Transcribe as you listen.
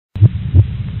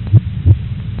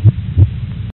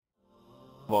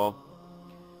of all,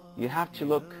 you have to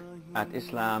look at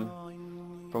Islam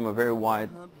from a very wide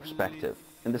perspective,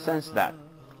 in the sense that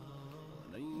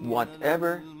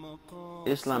whatever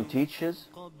Islam teaches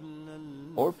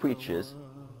or preaches,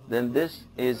 then this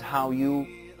is how you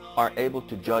are able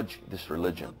to judge this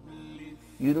religion.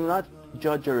 You do not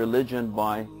judge a religion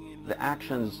by the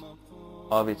actions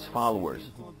of its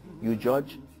followers. You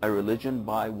judge a religion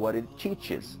by what it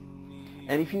teaches.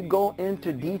 And if you go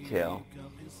into detail,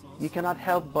 you cannot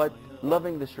help but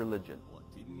loving this religion.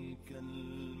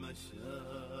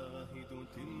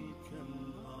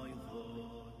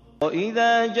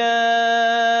 وَإِذَا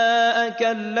جَاءَكَ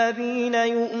الَّذِينَ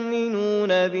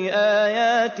يُؤْمِنُونَ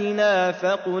بِآيَاتِنَا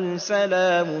فَقُلْ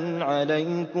سَلَامٌ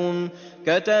عَلَيْكُمْ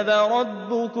كَتَبَ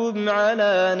رَبُّكُمْ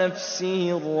عَلَى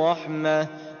نَفْسِهِ الرَّحْمَةَ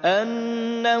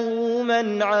أَنَّهُ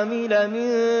مَنْ عَمِلَ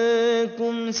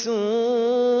مِنكُمْ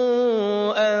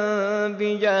سُوءًا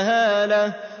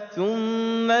بِجَهَالَةٍ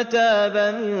ثُمَّ تَابَ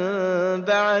مِن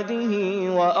بَعْدِهِ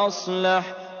وَأَصْلَحَ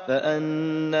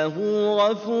فَأَنَّهُ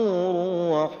غَفُورٌ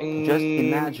رَحِيمٌ. Just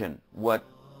imagine what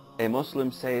a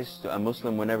Muslim says to a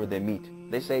Muslim whenever they meet.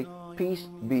 They say, peace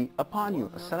be upon you.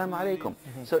 Assalamu alaikum.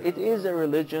 So it is a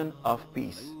religion of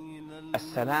peace.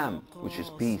 As-salam, which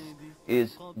is peace,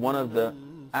 is one of the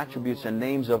attributes and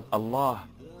names of Allah,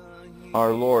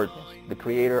 our Lord, the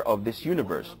creator of this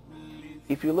universe.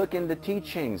 If you look in the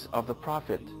teachings of the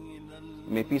Prophet,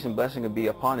 may peace and blessing be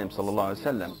upon him, sallallahu alaihi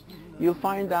wasallam, you'll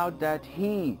find out that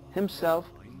he himself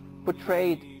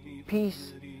portrayed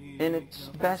peace in its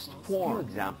best form. Few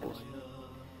examples.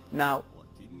 Now,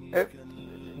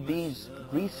 these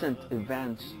recent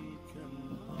events,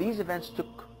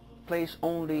 took place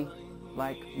only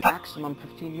like maximum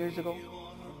 15 years ago.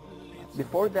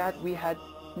 Before that, we had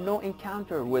no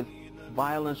encounter with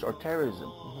violence or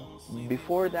terrorism.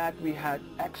 Before that, we had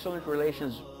excellent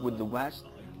relations with the West.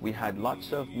 We had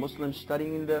lots of Muslims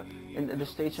studying in the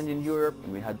States and in Europe.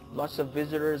 And we had lots of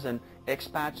visitors and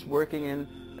expats working in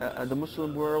the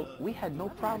Muslim world. We had no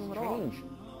problem at all.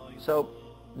 So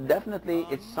definitely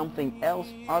it's something else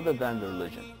other than the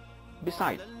religion.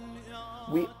 Besides,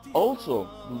 we also,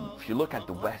 if you look at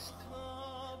the West,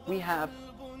 we have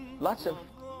lots of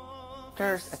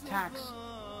terrorist attacks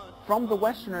from the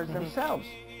Westerners themselves.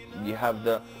 You have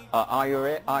the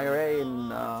IRA in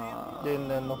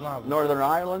Northern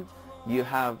Ireland. You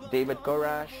have David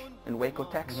Koresh in Waco,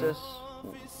 Texas,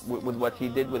 with what he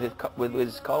did with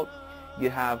his cult. You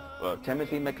have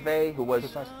Timothy McVeigh, who was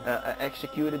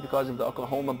executed because of the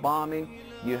Oklahoma bombing.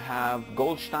 You have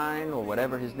Goldstein, or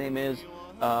whatever his name is,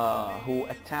 who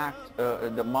attacked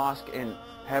the mosque in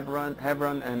Hebron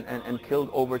and killed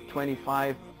over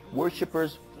 25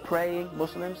 worshippers, praying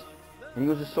Muslims. And he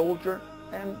was a soldier.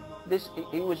 And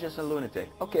he was just a lunatic.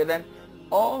 Okay, then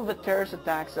all the terrorist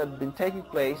attacks that have been taking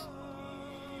place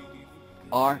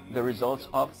are the results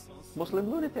of Muslim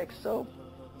lunatics. So,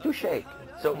 touché.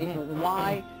 So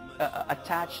why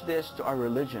attach this to our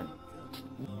religion? To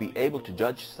be able to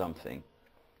judge something,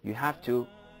 you have to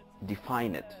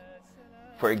define it.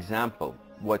 For example,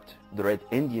 what the Red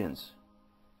Indians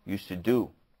used to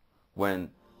do when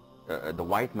the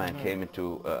white man came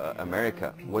into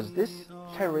America, was this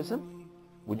terrorism?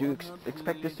 Would you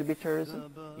expect this to be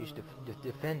terrorism? You should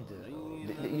defend.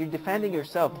 You're defending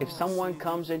yourself. If someone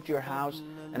comes into your house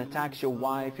and attacks your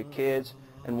wife, your kids,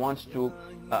 and wants to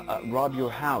rob your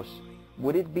house,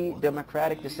 would it be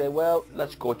democratic to say, well,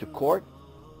 let's go to court?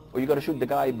 Or you got to shoot the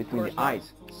guy between the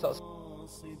eyes?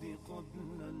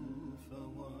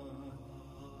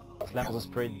 Islam was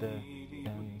spread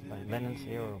by violence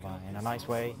here, or in a nice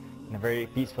way, in a very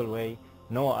peaceful way.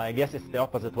 No, I guess it's the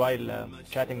opposite. While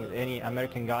chatting with any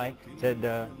American guy, said,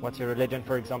 what's your religion,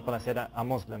 for example? I said, I'm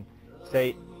Muslim.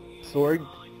 Say, sword,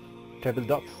 triple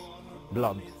dots,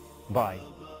 blood, bye.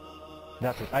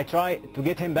 That's it. I try to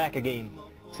get him back again.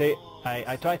 Say,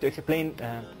 I try to explain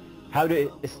how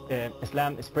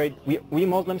Islam is spread. We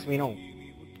Muslims, we know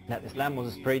that Islam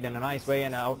was spread in a nice way,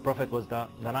 and our Prophet was the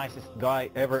nicest guy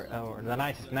ever, or the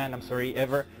nicest man,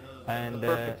 ever. And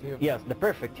yes, the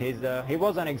perfect. He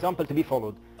was an example to be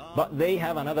followed. But they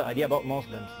have another idea about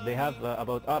Muslims. They have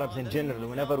about Arabs in general.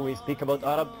 Whenever we speak about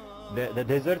Arab, the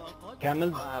desert,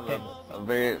 camels. I have a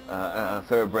very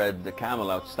thoroughbred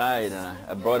camel outside, and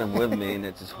I brought him with me, and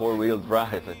it's his four-wheel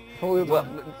drive. Well,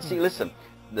 see, listen,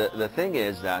 the thing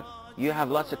is that you have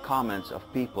lots of comments of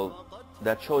people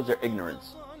that shows their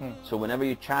ignorance. So whenever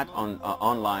you chat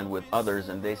online with others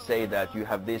and they say that you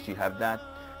have this, you have that,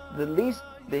 the least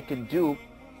they can do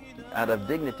out of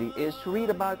dignity is to read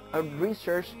about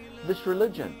research this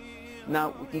religion.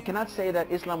 Now, you cannot say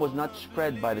that Islam was not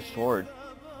spread by the sword,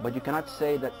 but you cannot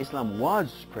say that Islam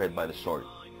was spread by the sword.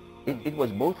 It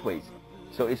was both ways.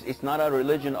 So it's not a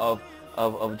religion of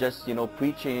just, you know,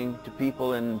 preaching to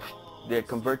people and they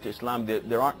convert to Islam.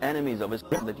 There are enemies of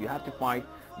Islam that you have to fight.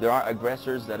 There are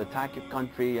aggressors that attack your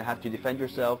country. You have to defend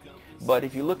yourself. But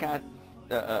if you look at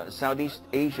Southeast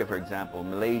Asia, for example,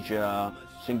 Malaysia,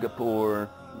 Singapore,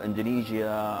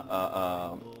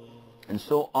 Indonesia, and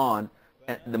so on,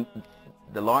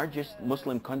 the largest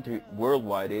Muslim country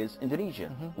worldwide is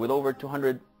Indonesia, with over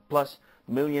 200+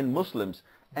 million Muslims,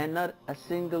 and not a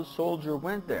single soldier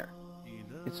went there.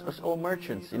 It's all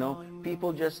merchants, you know.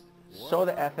 People just saw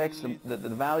the ethics, the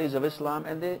values of Islam,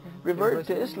 and they reverted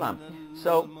to Islam.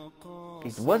 So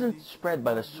it wasn't spread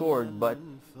by the sword, but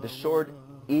the sword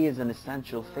is an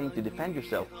essential thing to defend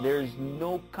yourself. There is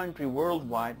no country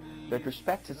worldwide that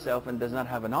respects itself and does not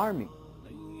have an army.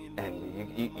 And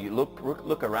you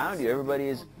look around you, everybody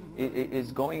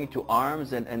is going into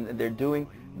arms, and they're doing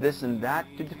this and that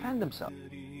to defend themselves.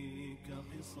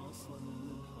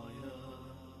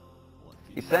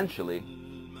 Essentially,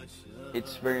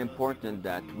 it's very important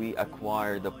that we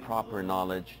acquire the proper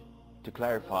knowledge to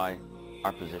clarify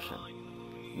our position.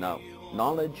 Now,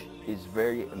 knowledge is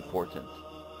very important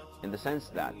in the sense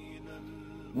that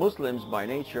Muslims by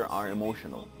nature are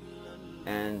emotional,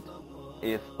 and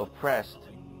if oppressed,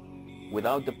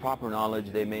 without the proper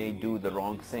knowledge, they may do the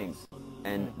wrong things.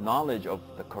 And knowledge of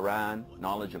the Quran,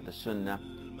 knowledge of the Sunnah,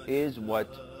 is what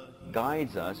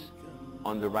guides us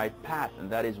on the right path.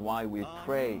 And that is why we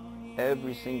pray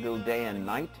every single day and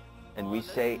night, and we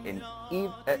say in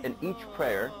each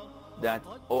prayer that,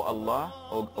 "O Allah,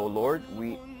 O Lord,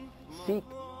 we seek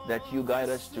that you guide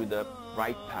us to the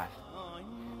right path."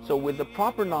 So with the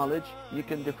proper knowledge, you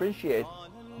can differentiate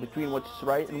between what's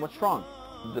right and what's wrong.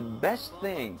 The best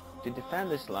thing to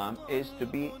defend Islam is to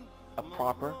be a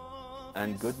proper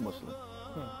and good Muslim.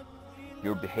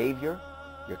 Your behavior,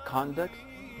 your conduct,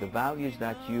 the values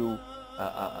that you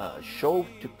show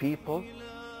to people,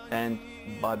 and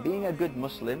by being a good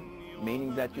Muslim,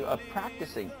 meaning that you are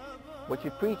practicing what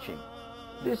you're preaching,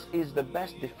 this is the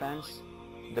best defense,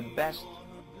 the best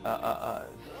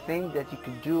thing that you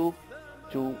can do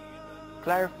to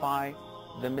clarify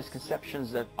the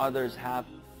misconceptions that others have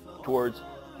towards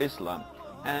Islam.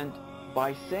 And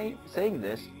by saying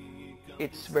this,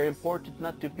 it's very important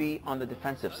not to be on the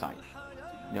defensive side.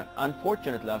 You know,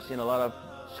 unfortunately, I've seen a lot of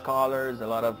scholars, a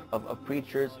lot of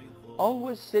preachers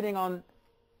always sitting on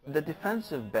the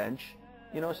defensive bench,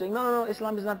 you know, saying, no,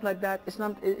 Islam is not like that.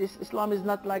 Islam is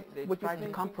not like what you try to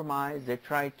compromise. They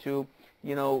try to,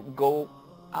 you know, go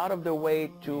out of their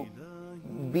way to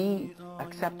be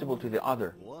acceptable to the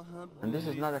other. And this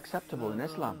is not acceptable in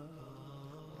Islam.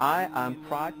 I am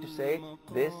proud to say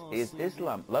this is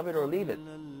Islam. Love it or leave it.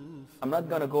 I'm not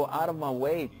going to go out of my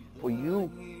way for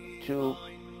you to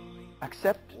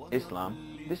accept Islam.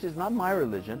 This is not my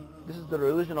religion. This is the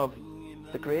religion of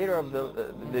the creator of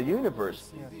the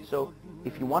universe. So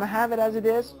if you want to have it as it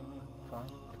is,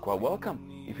 you're quite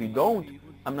welcome. If you don't,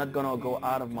 I'm not going to go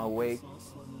out of my way,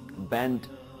 bend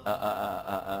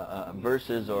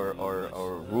verses or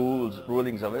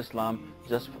rulings of Islam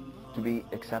just to be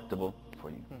acceptable for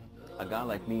you. A guy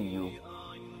like me and you,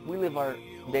 we live our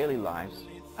daily lives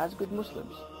as good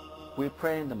Muslims. We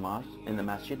pray in the mosque, in the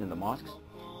masjid, in the mosques.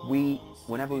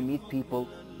 Whenever we meet people,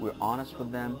 we're honest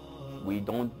with them. We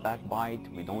don't backbite,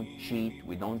 we don't cheat,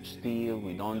 we don't steal,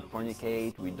 we don't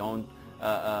fornicate, we don't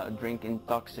drink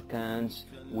intoxicants.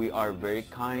 We are very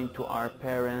kind to our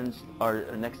parents,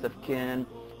 our next of kin.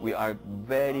 We are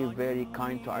very, very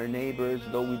kind to our neighbors,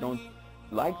 though we don't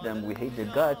like them, we hate their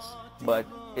guts. But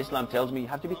Islam tells me you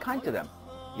have to be kind to them.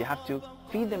 You have to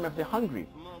feed them if they're hungry.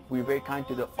 We're very kind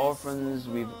to the orphans.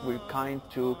 We're kind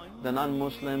to the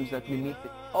non-Muslims that we meet.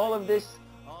 All of this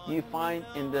you find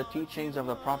in the teachings of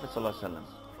the Prophet ﷺ.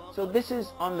 So this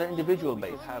is on the individual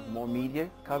base. We have more media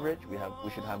coverage. We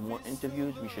should have more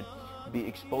interviews. We should be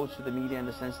exposed to the media in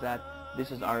the sense that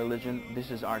this is our religion,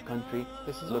 this is our country.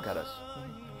 Look at us.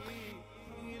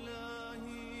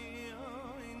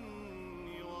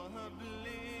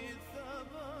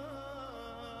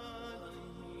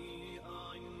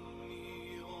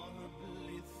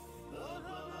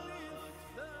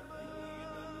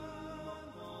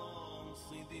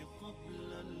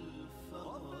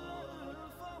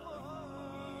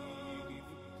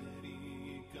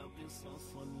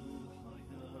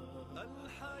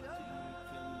 الحياة